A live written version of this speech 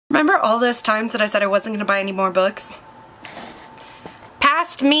Remember all those times that I said I wasn't gonna buy any more books?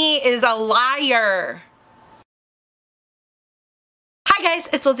 Past me is a liar. Hi guys,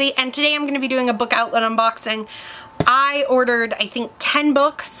 it's Lizzy, and today I'm gonna be doing a book outlet unboxing. I ordered, I think, 10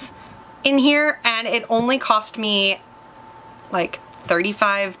 books in here, and it only cost me like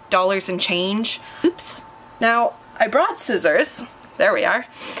 $35 and change. Oops. Now, I brought scissors, there we are,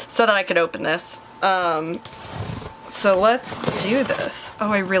 so that I could open this. So let's do this. Oh,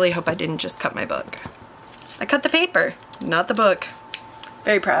 I really hope I didn't just cut my book. I cut the paper, not the book.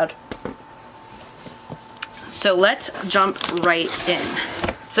 Very proud. So let's jump right in.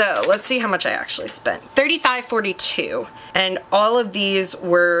 So let's see how much I actually spent. $35.42, and all of these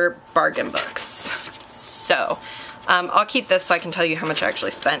were bargain books. So I'll keep this so I can tell you how much I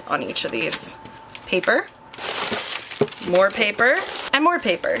actually spent on each of these. Paper, more paper, and more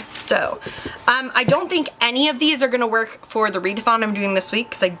paper. So I don't think any of these are gonna work for the readathon I'm doing this week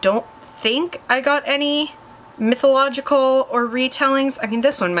because I don't think I got any mythological or retellings. I mean,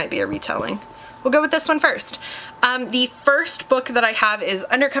 this one might be a retelling. We'll go with this one first. The first book that I have is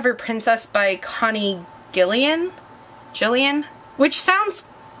Undercover Princess by Connie Gillian, which sounds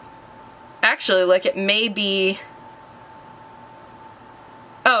actually like it may be...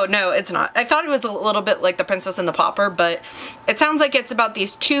 Oh, no, it's not. I thought it was a little bit like The Princess and the Pauper, but it sounds like it's about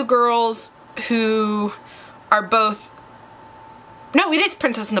these two girls who are both... No, it is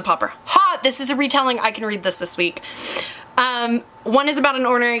Princess and the Pauper. Ha! This is a retelling. I can read this week. One is about an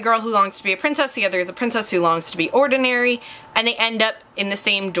ordinary girl who longs to be a princess. The other is a princess who longs to be ordinary. And they end up in the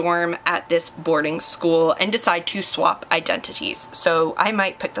same dorm at this boarding school and decide to swap identities. So I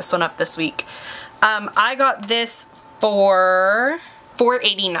might pick this one up this week. I got this for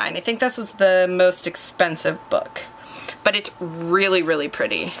 $4.89. I think this is the most expensive book, but it's really, really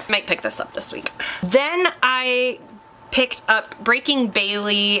pretty. I might pick this up this week. Then I picked up Breaking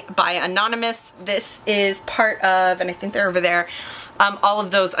Bailey by Anonymous. This is part of, and I think they're over there, all of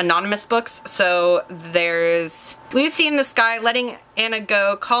those Anonymous books. So there's Lucy in the Sky, Letting Anna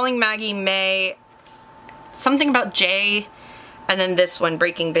Go, Calling Maggie May, something about Jay, and then this one,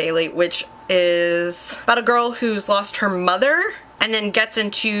 Breaking Bailey, which is about a girl who's lost her mother and then gets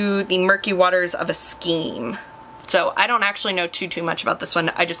into the murky waters of a scheme. So I don't actually know too much about this one.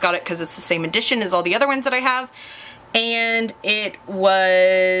 I just got it because it's the same edition as all the other ones that I have. And it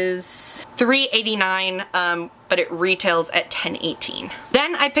was $3.89, but it retails at $10.18.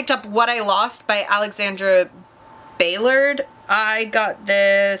 Then I picked up What I Lost by Alexandra Baylord. I got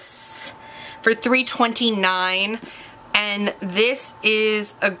this for $3.29, and this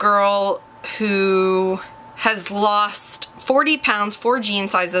is a girl who has lost 40 pounds, 4 jean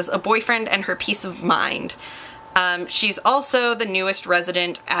sizes, a boyfriend, and her peace of mind. She's also the newest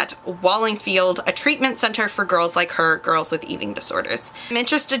resident at Wallingfield, a treatment center for girls like her, girls with eating disorders. I'm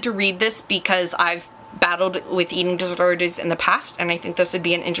interested to read this because I've battled with eating disorders in the past, and I think this would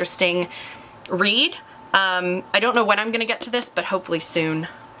be an interesting read. I don't know when I'm gonna get to this, but hopefully soon.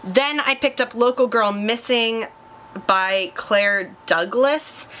 Then I picked up Local Girl Missing by Claire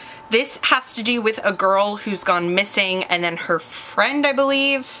Douglas. This has to do with a girl who's gone missing, and then her friend, I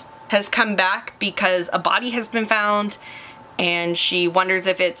believe, has come back because a body has been found, and she wonders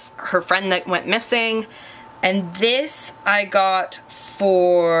if it's her friend that went missing. And this I got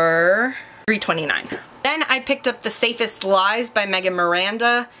for $3.29. Then I picked up The Safest Lies by Megan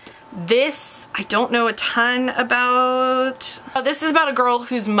Miranda. This I don't know a ton about. Oh, this is about a girl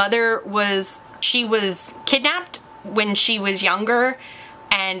whose mother was kidnapped when she was younger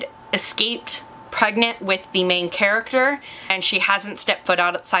and escaped pregnant with the main character, and she hasn't stepped foot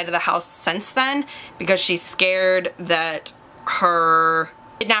outside of the house since then because she's scared that her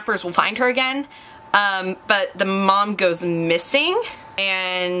kidnappers will find her again. But the mom goes missing,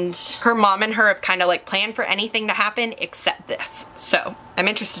 and her mom and her have kind of like planned for anything to happen except this. So I'm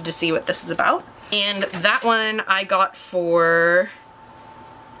interested to see what this is about. And that one I got for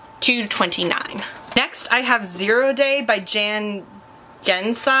 $2.29. Next I have Zero Day by Jan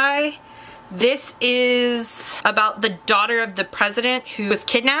Gensai. This is about the daughter of the president who was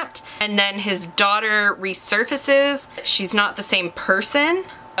kidnapped, and then his daughter resurfaces. She's not the same person.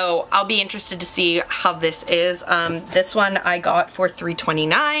 So I'll be interested to see how this is. This one I got for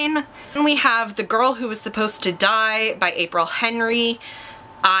 $3.29. And we have The Girl Who Was Supposed to Die by April Henry.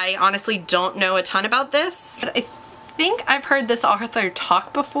 I honestly don't know a ton about this, but I think I've heard this author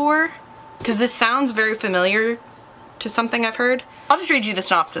talk before because this sounds very familiar to something I've heard. I'll just read you the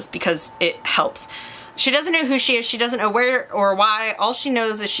synopsis because it helps. She doesn't know who she is, she doesn't know where or why. All she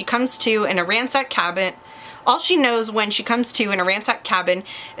knows is she comes to in a ransacked cabin All she knows when she comes to in a ransacked cabin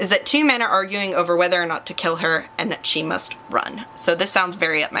is that two men are arguing over whether or not to kill her and that she must run. So this sounds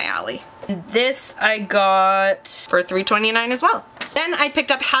very up my alley. This I got for $3.29 as well. Then I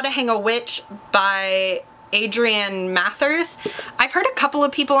picked up How to Hang a Witch by Adrienne Mathers. I've heard a couple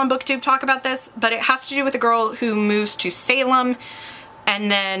of people on BookTube talk about this, but it has to do with a girl who moves to Salem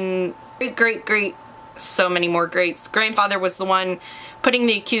and then so many more greats. Grandfather was the one putting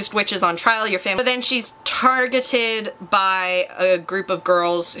the accused witches on trial, your family. But then she's targeted by a group of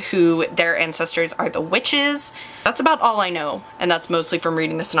girls who their ancestors are the witches. That's about all I know, and that's mostly from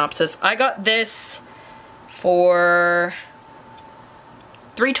reading the synopsis. I got this for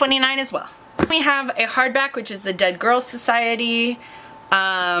 $3.29 as well. We have a hardback, which is The Dead Girls Society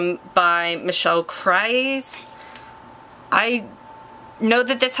by Michelle Kreis. I know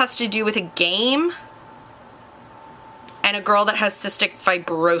that this has to do with a game and a girl that has cystic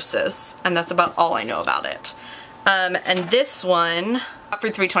fibrosis, and that's about all I know about it. And this one for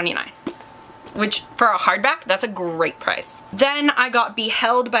 $3.29, which for a hardback, that's a great price. Then I got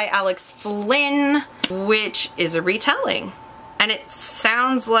Beheld by Alex Flynn, which is a retelling, and it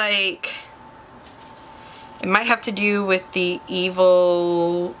sounds like it might have to do with the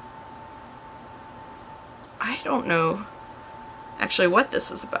evil... I don't know actually what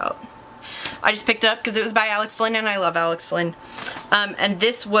this is about. I just picked it up because it was by Alex Flynn and I love Alex Flynn. And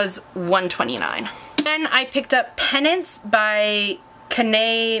this was $1.29. Then I picked up Penance by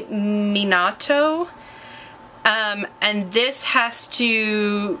Kane Minato. And this has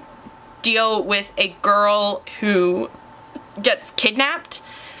to deal with a girl who gets kidnapped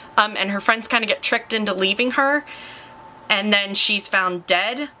and her friends kind of get tricked into leaving her, and then she's found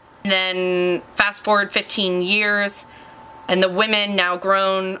dead. And then fast forward 15 years and the women, now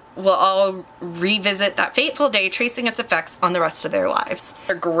grown, will all revisit that fateful day, tracing its effects on the rest of their lives.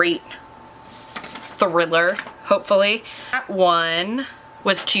 A great thriller, hopefully. That one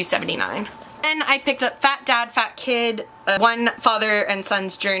was $2.79. Then I picked up Fat Dad, Fat Kid, One Father and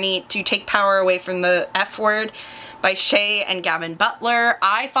Son's Journey to Take Power Away from the F Word by Shay and Gavin Butler.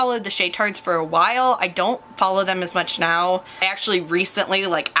 I followed the Shaytards for a while. I don't follow them as much now. I actually recently,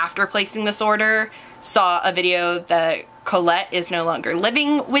 like after placing this order, saw a video that Colette is no longer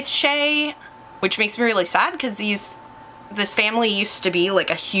living with Shay, which makes me really sad because this family used to be like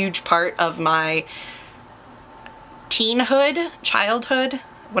a huge part of my teenhood, childhood,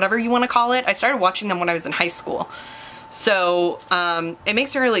 whatever you want to call it. I started watching them when I was in high school. So it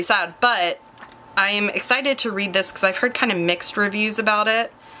makes me really sad, but I am excited to read this because I've heard kind of mixed reviews about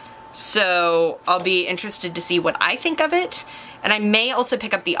it. So I'll be interested to see what I think of it. And I may also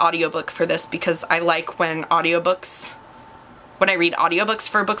pick up the audiobook for this because I like when I read audiobooks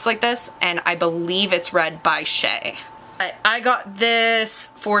for books like this, and I believe it's read by Shay. I got this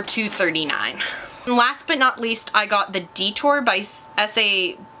for $2.39. And last but not least, I got The Detour by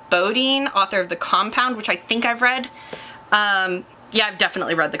S.A. Bodine, author of The Compound, which I think I've read. Yeah, I've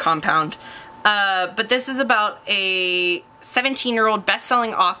definitely read The Compound. But this is about a 17-year-old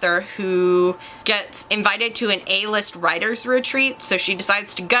best-selling author who gets invited to an A-list writer's retreat, so she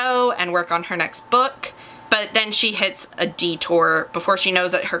decides to go and work on her next book. But then she hits a detour. Before she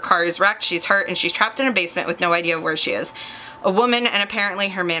knows it, her car is wrecked, she's hurt, and she's trapped in a basement with no idea where she is. A woman and apparently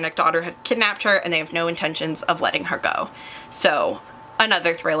her manic daughter have kidnapped her, and they have no intentions of letting her go. So,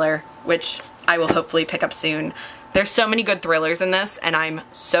 another thriller, which I will hopefully pick up soon. There's so many good thrillers in this, and I'm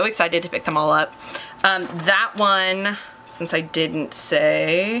so excited to pick them all up. That one, since I didn't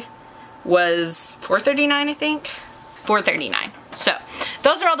say, was $4.39, I think? $4.39. So,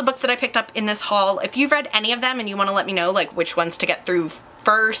 those are all the books that I picked up in this haul. If you've read any of them and you want to let me know like which ones to get through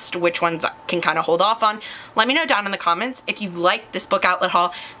first, which ones I can kind of hold off on, let me know down in the comments. If you like this book outlet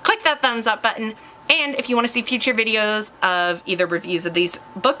haul, click that thumbs up button. And if you want to see future videos of either reviews of these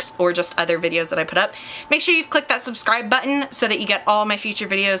books or just other videos that I put up, make sure you've clicked that subscribe button so that you get all my future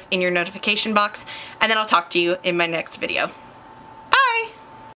videos in your notification box. And then I'll talk to you in my next video.